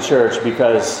can't come to church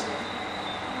because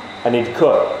I need to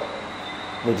cook,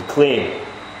 I need to clean,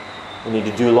 I need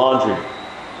to do laundry,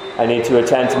 I need to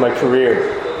attend to my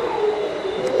career,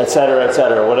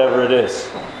 etc., whatever it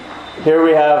is. Here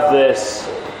we have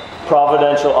this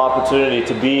providential opportunity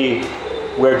to be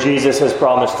where Jesus has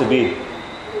promised to be.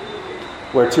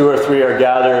 Where 2 or 3 are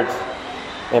gathered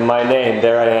in my name,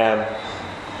 there I am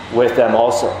with them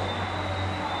also.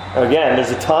 Again,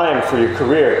 there's a time for your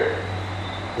career.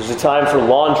 There's a time for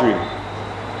laundry.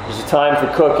 There's a time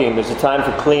for cooking. There's a time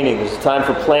for cleaning. There's a time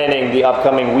for planning the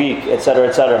upcoming week, etc.,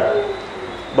 etc.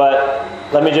 But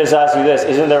let me just ask you this.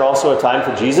 Isn't there also a time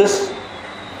for Jesus?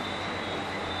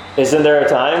 Isn't there a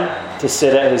time to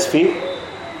sit at His feet?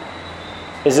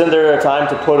 Isn't there a time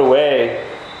to put away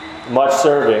much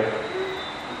serving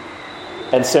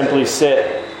and simply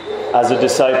sit as a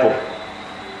disciple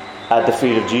at the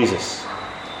feet of Jesus?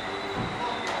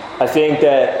 I think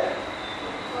that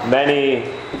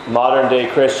many modern-day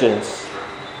Christians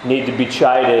need to be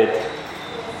chided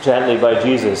gently by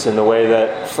Jesus in the way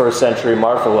that first century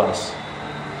Martha was.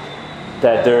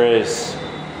 That there is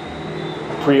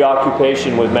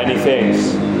preoccupation with many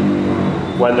things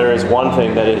when there is one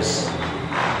thing that is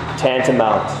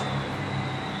tantamount,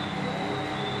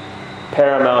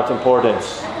 paramount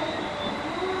importance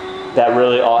that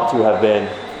really ought to have been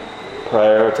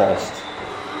prioritized.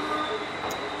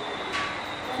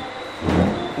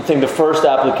 I think the first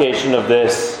application of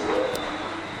this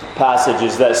passage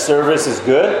is that service is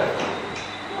good,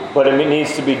 but it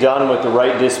needs to be done with the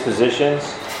right dispositions,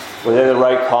 within the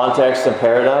right context and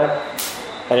paradigm,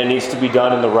 and it needs to be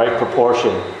done in the right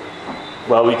proportion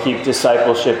while we keep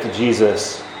discipleship to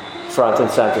Jesus front and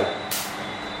center.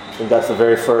 I think that's the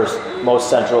very first, most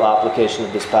central application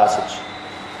of this passage.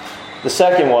 The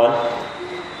second one,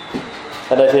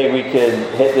 and I think we can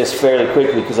hit this fairly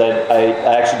quickly because I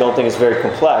actually don't think it's very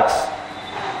complex.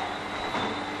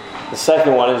 The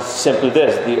second one is simply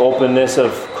this: the openness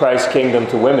of Christ's kingdom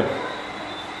to women.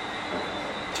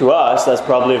 To us, that's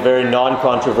probably a very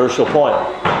non-controversial point.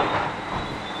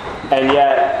 And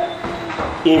yet,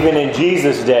 even in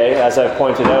Jesus' day, as I've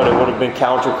pointed out, it would have been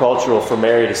countercultural for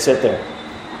Mary to sit there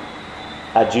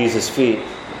at Jesus' feet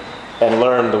and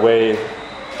learn the way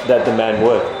that the men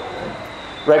would.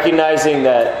 Recognizing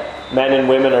that men and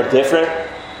women are different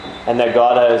and that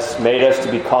God has made us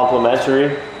to be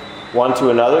complementary one to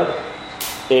another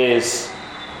is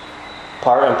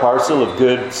part and parcel of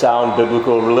good, sound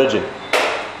biblical religion.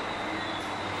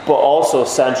 But also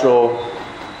central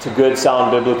to good,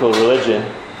 sound biblical religion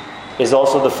is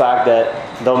also the fact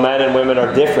that though men and women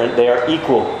are different, they are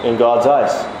equal in God's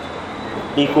eyes.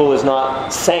 Equal is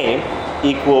not same.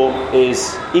 Equal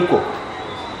is equal,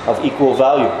 of equal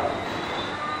value.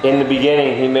 In the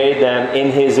beginning, He made them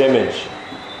in His image,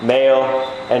 male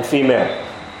and female.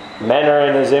 Men are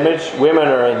in His image, women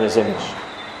are in His image.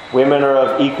 Women are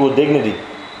of equal dignity,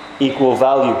 equal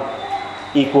value,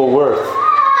 equal worth.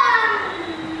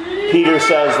 Peter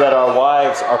says that our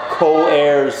wives are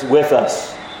co-heirs with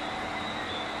us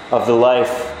of the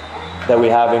life that we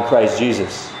have in Christ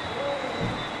Jesus.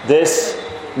 This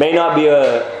may not be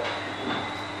a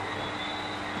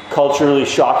culturally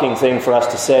shocking thing for us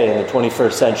to say in the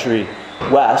 21st century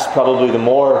West. Probably the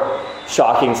more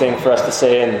shocking thing for us to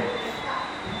say in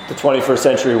the 21st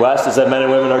century West is that men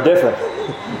and women are different.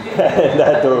 And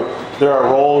that there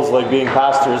are roles like being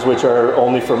pastors which are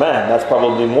only for men. That's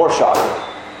probably more shocking.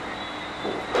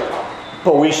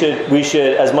 But we should,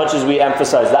 as much as we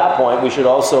emphasize that point, we should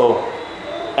also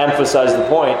emphasize the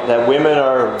point that women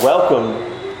are welcomed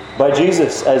by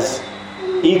Jesus as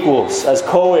equals, as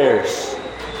co-heirs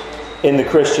in the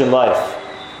Christian life.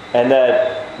 And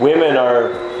that women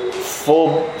are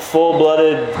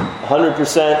full-blooded,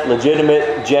 100%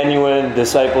 legitimate, genuine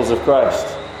disciples of Christ.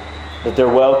 That they're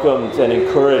welcomed and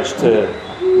encouraged to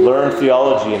learn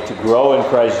theology and to grow in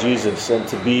Christ Jesus and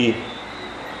to be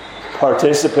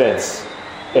participants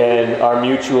in our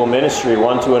mutual ministry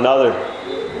one to another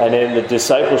and in the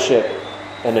discipleship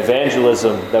and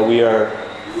evangelism that we are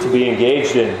to be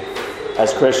engaged in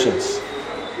as Christians.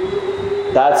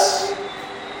 That's,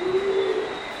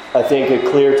 I think, a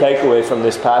clear takeaway from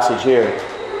this passage here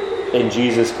in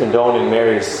Jesus condoning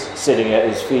Mary's sitting at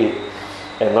His feet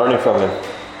and learning from Him.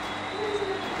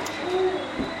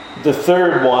 The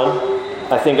third one,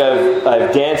 I think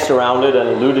I've danced around it and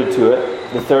alluded to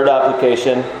it. The third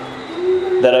application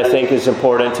that I think is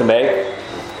important to make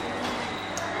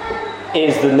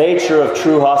is the nature of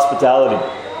true hospitality.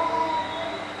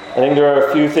 I think there are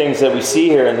a few things that we see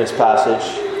here in this passage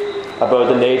about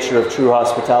the nature of true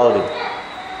hospitality.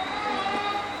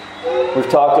 We've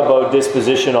talked about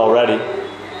disposition already,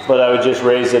 but I would just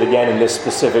raise it again in this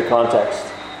specific context.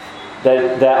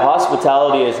 That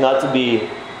hospitality is not to be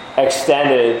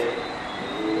extended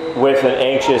with an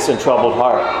anxious and troubled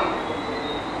heart.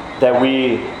 That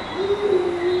we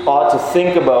ought to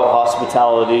think about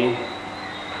hospitality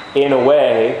in a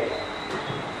way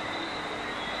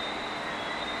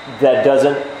that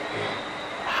doesn't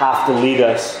have to lead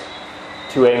us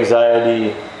to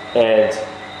anxiety and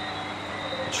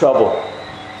trouble.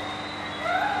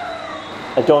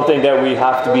 I don't think that we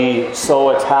have to be so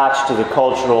attached to the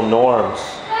cultural norms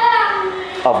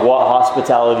of what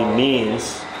hospitality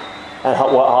means and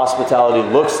what hospitality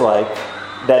looks like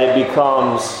that it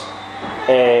becomes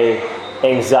a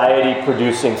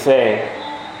anxiety-producing thing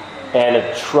and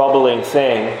a troubling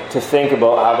thing to think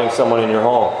about having someone in your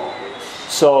home.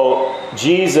 So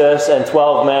Jesus and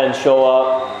 12 men show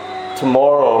up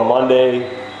tomorrow, Monday,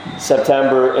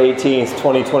 September 18th,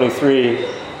 2023,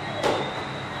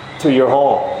 to your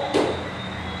home.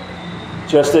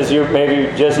 Just as you're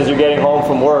getting home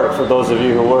from work, for those of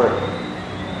you who work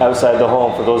outside the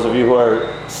home, for those of you who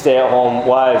are stay-at-home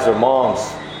wives or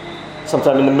moms,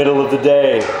 sometime in the middle of the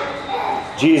day,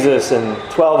 Jesus and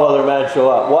 12 other men show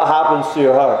up. What happens to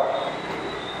your heart?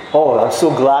 Oh, I'm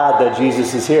so glad that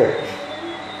Jesus is here.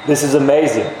 This is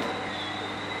amazing.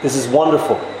 This is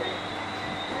wonderful.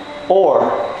 Or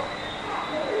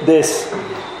this,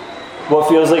 what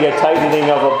feels like a tightening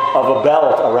of a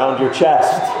belt around your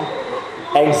chest.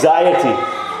 Anxiety,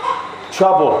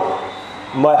 trouble.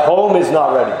 My home is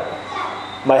not ready.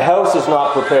 My house is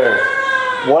not prepared.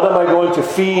 What am I going to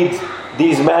feed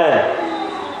these men?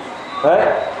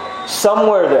 Right?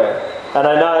 Somewhere there. And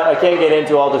I can't get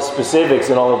into all the specifics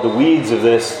and all of the weeds of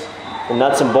this, the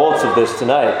nuts and bolts of this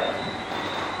tonight.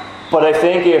 But I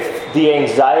think if the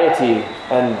anxiety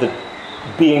and the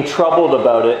being troubled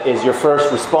about it is your first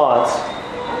response,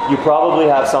 you probably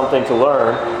have something to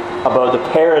learn about the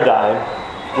paradigm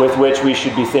with which we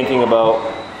should be thinking about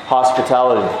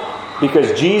hospitality.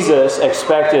 Because Jesus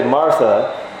expected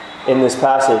Martha in this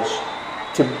passage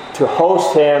to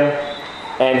host him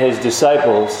and his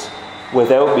disciples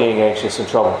without being anxious and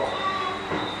troubled.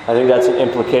 I think that's an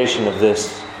implication of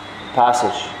this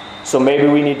passage. So maybe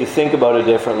we need to think about it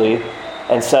differently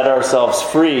and set ourselves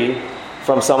free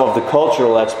from some of the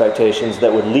cultural expectations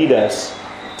that would lead us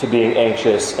to being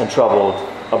anxious and troubled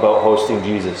about hosting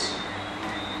Jesus.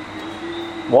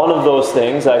 One of those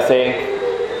things, I think,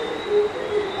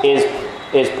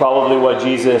 is probably what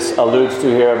Jesus alludes to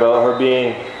here about her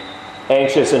being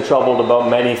anxious and troubled about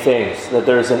many things. That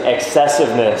there's an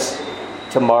excessiveness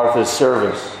to Martha's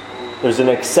service. There's an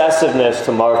excessiveness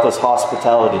to Martha's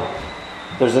hospitality.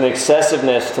 There's an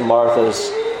excessiveness to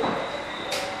Martha's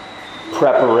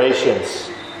preparations.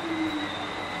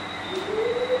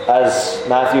 As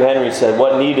Matthew Henry said,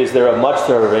 what need is there of much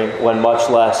serving when much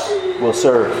less will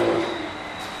serve?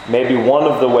 Maybe one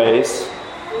of the ways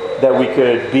that we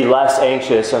could be less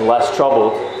anxious and less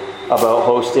troubled about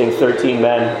hosting 13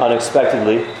 men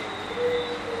unexpectedly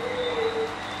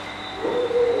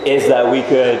is that we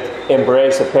could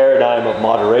embrace a paradigm of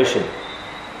moderation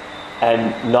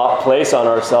and not place on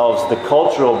ourselves the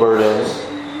cultural burdens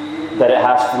that it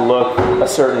has to look a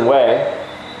certain way,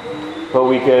 but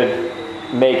we could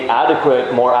make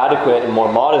more adequate and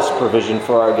more modest provision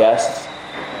for our guests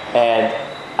and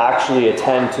actually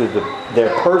attend to their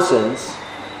persons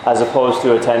as opposed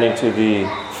to attending to the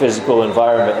physical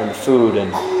environment and the food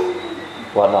and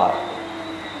whatnot.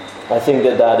 I think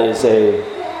that is a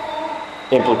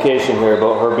implication here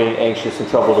about her being anxious and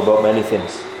troubled about many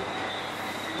things.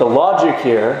 The logic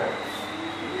here,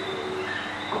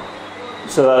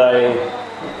 so that I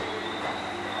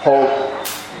hope,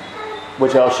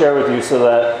 which I'll share with you so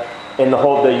that in the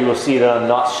hope that you will see that I'm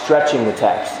not stretching the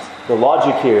text. The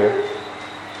logic here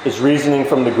is reasoning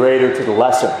from the greater to the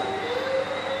lesser.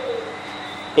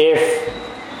 If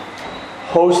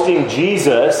hosting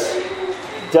Jesus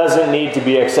doesn't need to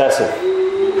be excessive,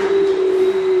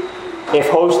 if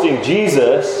hosting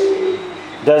Jesus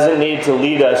doesn't need to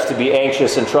lead us to be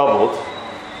anxious and troubled,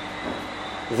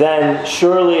 then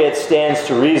surely it stands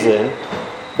to reason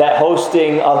that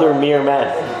hosting other mere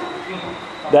men,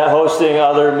 that hosting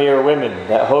other mere women,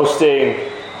 that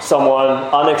hosting someone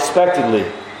unexpectedly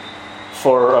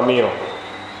for a meal,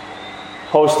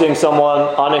 hosting someone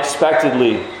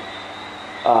unexpectedly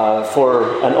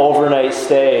for an overnight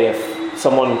stay if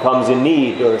someone comes in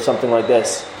need or something like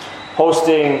this,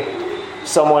 hosting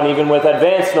someone even with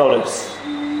advance notice,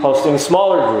 hosting a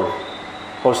smaller group,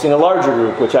 hosting a larger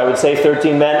group, which I would say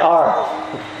 13 men are,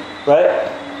 right?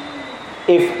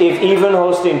 If even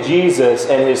hosting Jesus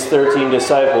and his 13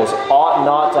 disciples ought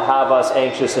not to have us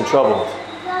anxious and troubled,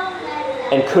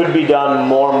 and could be done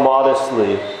more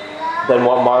modestly than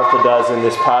what Martha does in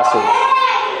this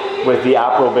passage, with the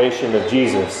approbation of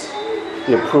Jesus,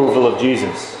 the approval of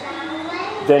Jesus,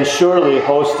 then surely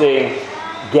hosting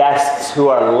guests who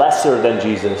are lesser than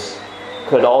Jesus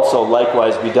could also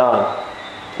likewise be done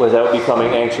without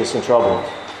becoming anxious and troubled,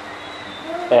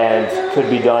 and could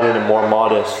be done in a more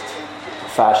modest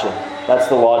fashion. That's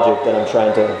the logic that I'm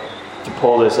trying to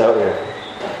pull this out here.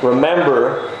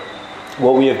 Remember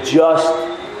what we have just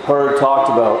heard talked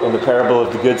about in the parable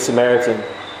of the Good Samaritan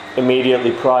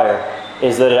immediately prior,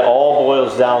 is that it all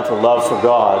boils down to love for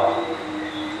God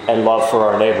and love for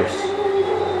our neighbors.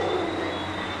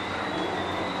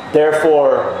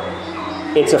 Therefore,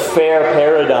 it's a fair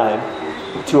paradigm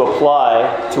to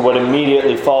apply to what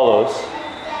immediately follows,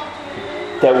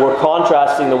 that we're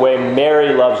contrasting the way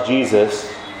Mary loves Jesus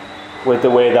with the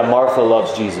way that Martha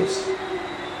loves Jesus.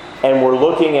 And we're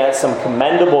looking at some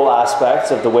commendable aspects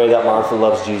of the way that Martha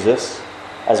loves Jesus,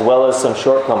 as well as some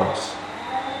shortcomings.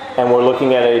 And we're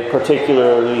looking at a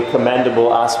particularly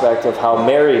commendable aspect of how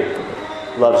Mary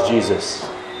loves Jesus.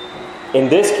 In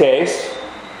this case,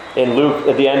 in Luke,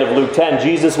 at the end of Luke 10,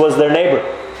 Jesus was their neighbor.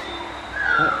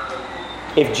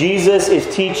 If Jesus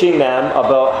is teaching them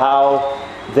about how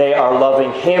they are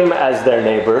loving Him as their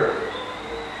neighbor,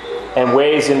 and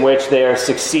ways in which they are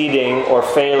succeeding or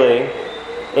failing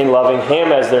in loving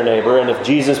Him as their neighbor, and if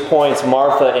Jesus points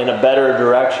Martha in a better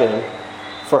direction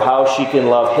for how she can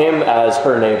love Him as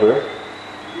her neighbor,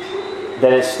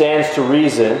 then it stands to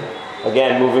reason,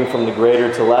 again moving from the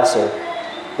greater to lesser,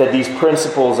 that these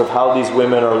principles of how these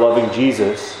women are loving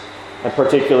Jesus, and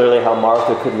particularly how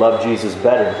Martha could love Jesus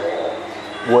better,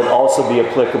 would also be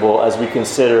applicable as we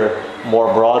consider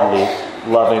more broadly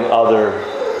loving other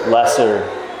lesser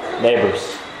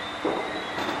neighbors.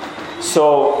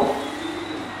 So,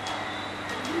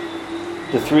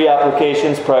 the three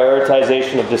applications: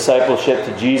 prioritization of discipleship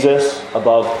to Jesus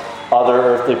above other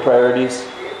earthly priorities.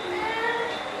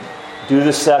 Do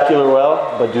the secular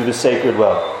well, but do the sacred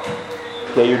well.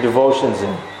 Get your devotions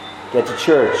in. Get to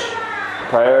church.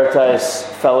 Prioritize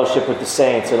fellowship with the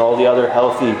saints and all the other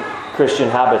healthy Christian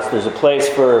habits. There's a place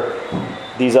for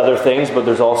these other things, but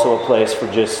there's also a place for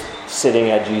just sitting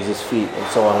at Jesus' feet and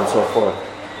so on and so forth.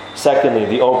 Secondly,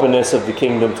 the openness of the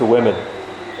kingdom to women.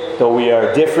 Though we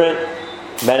are different,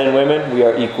 men and women, we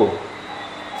are equal.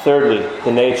 Thirdly,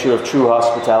 the nature of true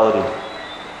hospitality.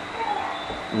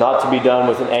 Not to be done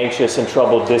with an anxious and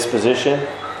troubled disposition.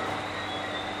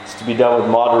 It's to be done with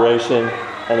moderation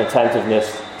and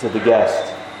attentiveness to the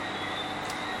guest.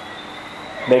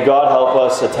 May God help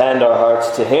us attend our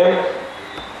hearts to Him,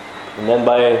 and then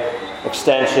by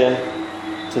extension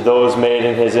to those made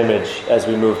in His image as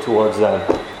we move towards them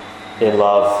in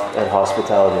love and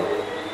hospitality.